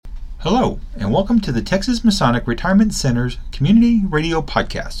Hello, and welcome to the Texas Masonic Retirement Center's Community Radio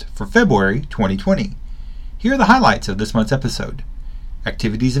Podcast for February 2020. Here are the highlights of this month's episode.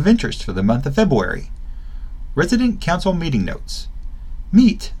 Activities of interest for the month of February. Resident Council meeting notes.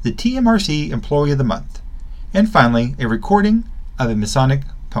 Meet the TMRC Employee of the Month. And finally, a recording of a Masonic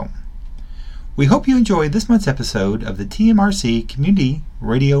poem. We hope you enjoy this month's episode of the TMRC Community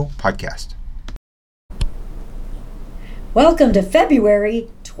Radio Podcast. Welcome to February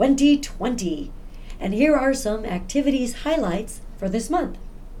 2020, and here are some activities highlights for this month.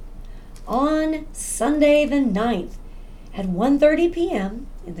 On Sunday the 9th at 1:30 p.m.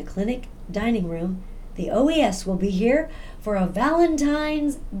 in the clinic dining room, the OES will be here for a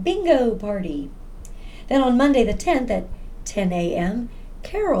Valentine's bingo party. Then on Monday the 10th at 10 a.m.,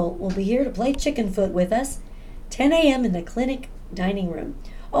 Carol will be here to play chicken foot with us, 10 a.m. in the clinic dining room.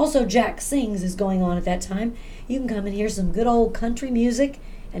 Also, Jack Sings is going on at that time. You can come and hear some good old country music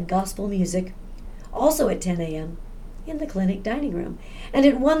and gospel music. Also at 10 a.m. in the clinic dining room. And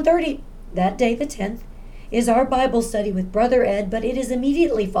at 1:30, that day, the 10th, is our Bible study with Brother Ed, but it is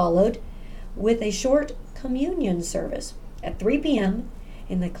immediately followed with a short communion service. At 3 p.m.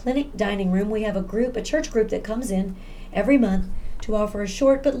 in the clinic dining room, we have a church group that comes in every month to offer a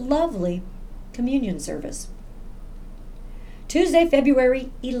short but lovely communion service. Tuesday, February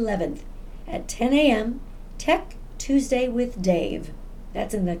 11th at 10 a.m., Tech Tuesday with Dave.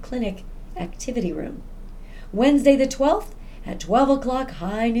 That's in the clinic activity room. Wednesday the 12th at 12 o'clock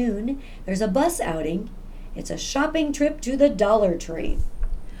high noon, there's a bus outing. It's a shopping trip to the Dollar Tree.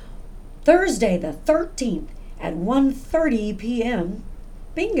 Thursday the 13th at 1:30 p.m.,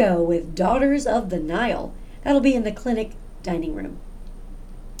 bingo with Daughters of the Nile. That'll be in the clinic dining room.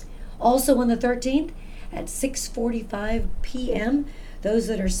 Also on the 13th, at 6:45 p.m., those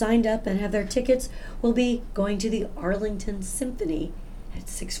that are signed up and have their tickets will be going to the Arlington Symphony at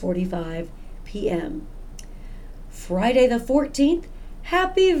 6:45 p.m. Friday the 14th,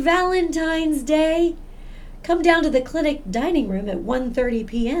 Happy Valentine's Day! Come down to the clinic dining room at 1:30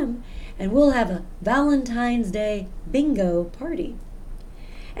 p.m. and we'll have a Valentine's Day bingo party.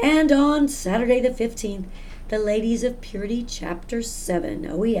 And on Saturday the 15th, the Ladies of Purity Chapter 7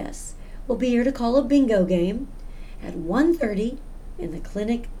 OES will be here to call a bingo game at 1:30 in the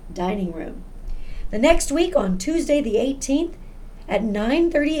clinic dining room. The next week, on Tuesday the 18th at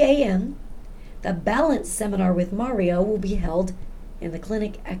 9:30 a.m., the Balance Seminar with Mario will be held in the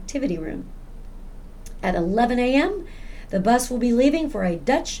clinic activity room. At 11 a.m., the bus will be leaving for a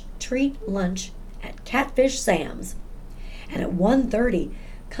Dutch treat lunch at Catfish Sam's. And at 1:30,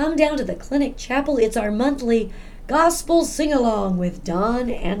 come down to the clinic chapel. It's our monthly Gospel Sing-Along with Don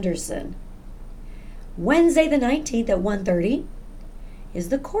Anderson. Wednesday the 19th at 1:30 is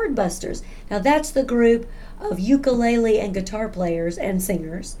the Chord Busters. Now that's the group of ukulele and guitar players and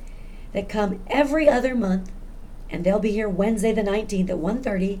singers that come every other month, and they'll be here Wednesday the 19th at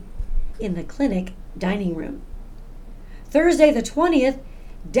 1:30 in the clinic dining room. Thursday the 20th,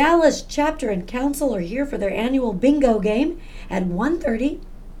 Dallas Chapter and Council are here for their annual bingo game at 1:30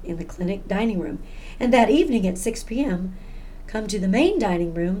 in the clinic dining room. And that evening at 6 p.m., come to the main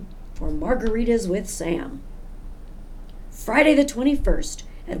dining room for Margaritas with Sam. Friday the 21st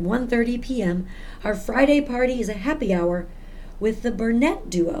at 1:30 p.m., our Friday party is a happy hour with the Burnett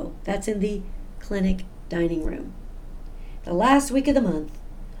Duo. That's in the clinic dining room. The last week of the month,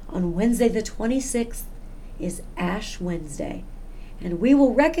 on Wednesday the 26th, is Ash Wednesday, and we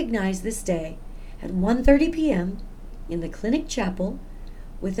will recognize this day at 1:30 p.m. in the clinic chapel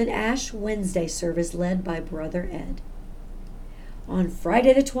with an Ash Wednesday service led by Brother Ed. On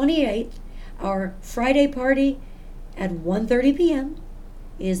Friday the 28th, our Friday party at 1:30 p.m.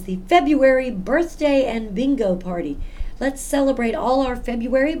 is the February birthday and bingo party. Let's celebrate all our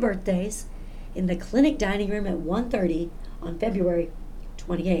February birthdays in the clinic dining room at 1:30 on February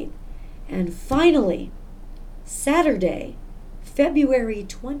 28th. And finally, Saturday, February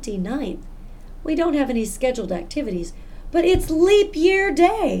 29th, we don't have any scheduled activities, but it's Leap Year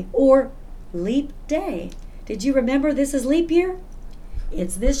Day, or Leap Day. Did you remember this is leap year?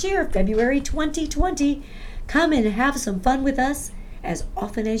 It's this year, February 2020. Come and have some fun with us as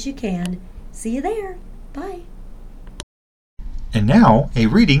often as you can. See you there. Bye. And now, a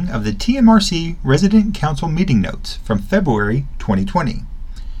reading of the TMRC Resident Council meeting notes from February 2020.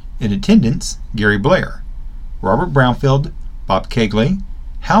 In attendance, Gary Blair, Robert Brownfield, Bob Kegley,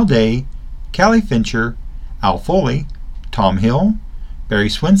 Hal Day, Callie Fincher, Al Foley, Tom Hill, Barry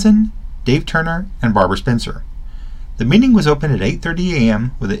Swinson, Dave Turner, and Barbara Spencer. The meeting was open at 8:30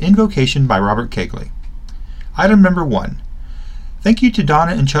 a.m. with an invocation by Robert Kegley. Item number 1. Thank you to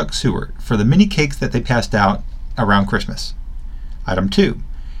Donna and Chuck Seward for the mini cakes that they passed out around Christmas. Item 2.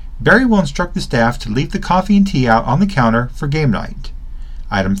 Barry will instruct the staff to leave the coffee and tea out on the counter for game night.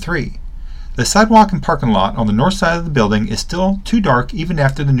 Item 3. The sidewalk and parking lot on the north side of the building is still too dark even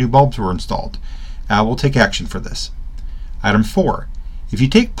after the new bulbs were installed. I will take action for this. Item 4. If you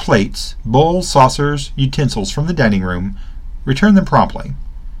take plates, bowls, saucers, utensils from the dining room, return them promptly.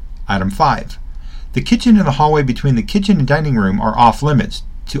 Item 5. The kitchen and the hallway between the kitchen and dining room are off limits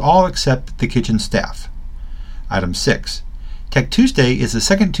to all except the kitchen staff. Item 6. Tech Tuesday is the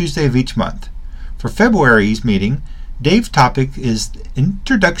second Tuesday of each month. For February's meeting, Dave's topic is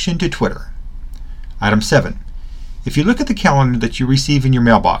Introduction to Twitter. Item 7. If you look at the calendar that you receive in your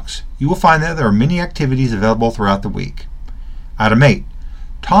mailbox, you will find that there are many activities available throughout the week. Item 8.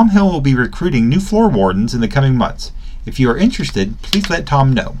 Tom Hill will be recruiting new floor wardens in the coming months. If you are interested, please let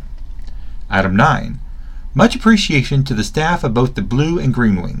Tom know. Item 9. Much appreciation to the staff of both the Blue and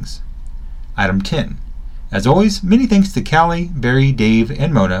Green Wings. Item 10. As always, many thanks to Callie, Barry, Dave,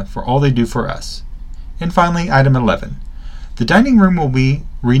 and Mona for all they do for us. And finally, item 11. The dining room will be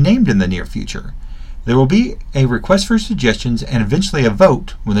renamed in the near future. There will be a request for suggestions and eventually a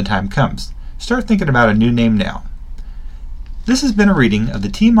vote when the time comes. Start thinking about a new name now. This has been a reading of the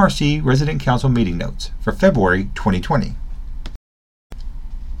TMRC Resident Council Meeting Notes for February 2020.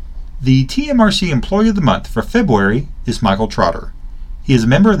 The TMRC Employee of the Month for February is Michael Trotter. He is a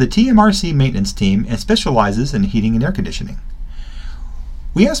member of the TMRC maintenance team and specializes in heating and air conditioning.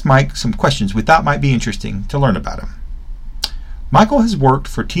 We asked Mike some questions we thought might be interesting to learn about him. Michael has worked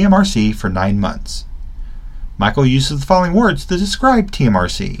for TMRC for 9 months. Michael uses the following words to describe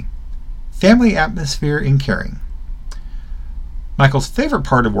TMRC: family atmosphere and caring. Michael's favorite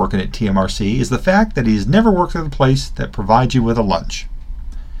part of working at TMRC is the fact that he has never worked at a place that provides you with a lunch.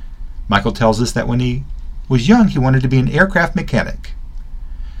 Michael tells us that when he was young he wanted to be an aircraft mechanic.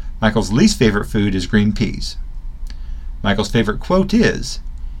 Michael's least favorite food is green peas. Michael's favorite quote is,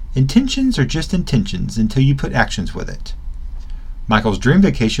 "Intentions are just intentions until you put actions with it." Michael's dream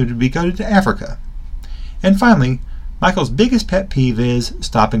vacation would be go to Africa. And finally, Michael's biggest pet peeve is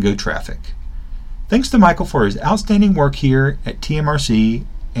stop-and-go traffic. Thanks to Michael for his outstanding work here at TMRC,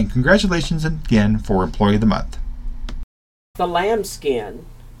 and congratulations again for Employee of the Month. The lambskin.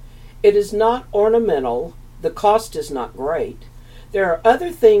 It is not ornamental, the cost is not great. There are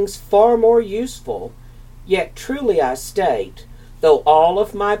other things far more useful, yet truly I state, though all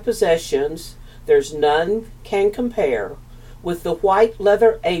of my possessions, there's none can compare with the white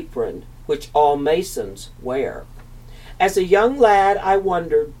leather apron which all masons wear. As a young lad I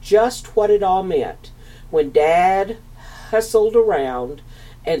wondered just what it all meant when Dad hustled around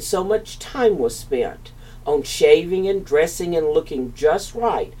and so much time was spent on shaving and dressing and looking just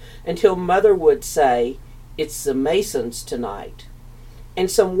right until Mother would say, "It's the masons tonight." And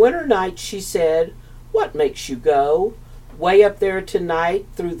some winter nights she said, "What makes you go way up there tonight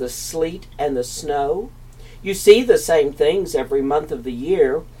through the sleet and the snow? You see the same things every month of the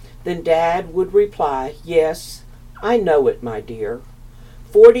year." Then Dad would reply, "Yes, I know it, my dear.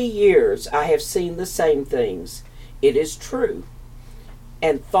 40 years I have seen the same things. It is true.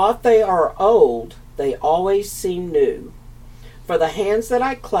 And thought they are old, they always seem new. For the hands that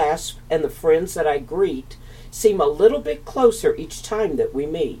I clasp and the friends that I greet seem a little bit closer each time that we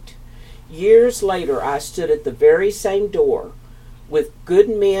meet. Years later I stood at the very same door with good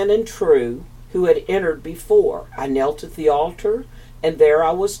men and true who had entered before. I knelt at the altar, and there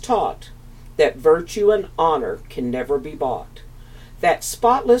I was taught that virtue and honor can never be bought. That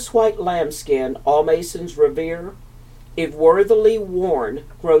spotless white lambskin all masons revere, if worthily worn,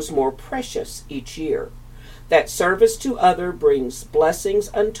 grows more precious each year. That service to other brings blessings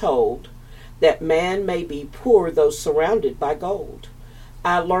untold, that man may be poor though surrounded by gold.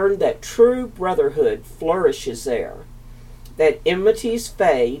 I learned that true brotherhood flourishes there, that enmities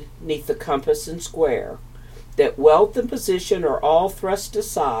fade neath the compass and square, that wealth and position are all thrust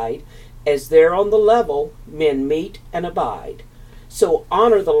aside, as there on the level men meet and abide. So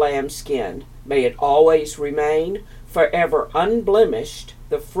honor the lambskin, may it always remain forever unblemished,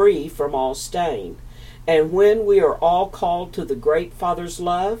 the free from all stain. And when we are all called to the great Father's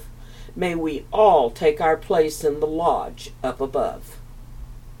love, may we all take our place in the lodge up above.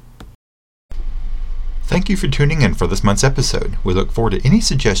 Thank you for tuning in for this month's episode. We look forward to any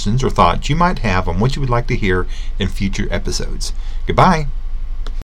suggestions or thoughts you might have on what you would like to hear in future episodes. Goodbye.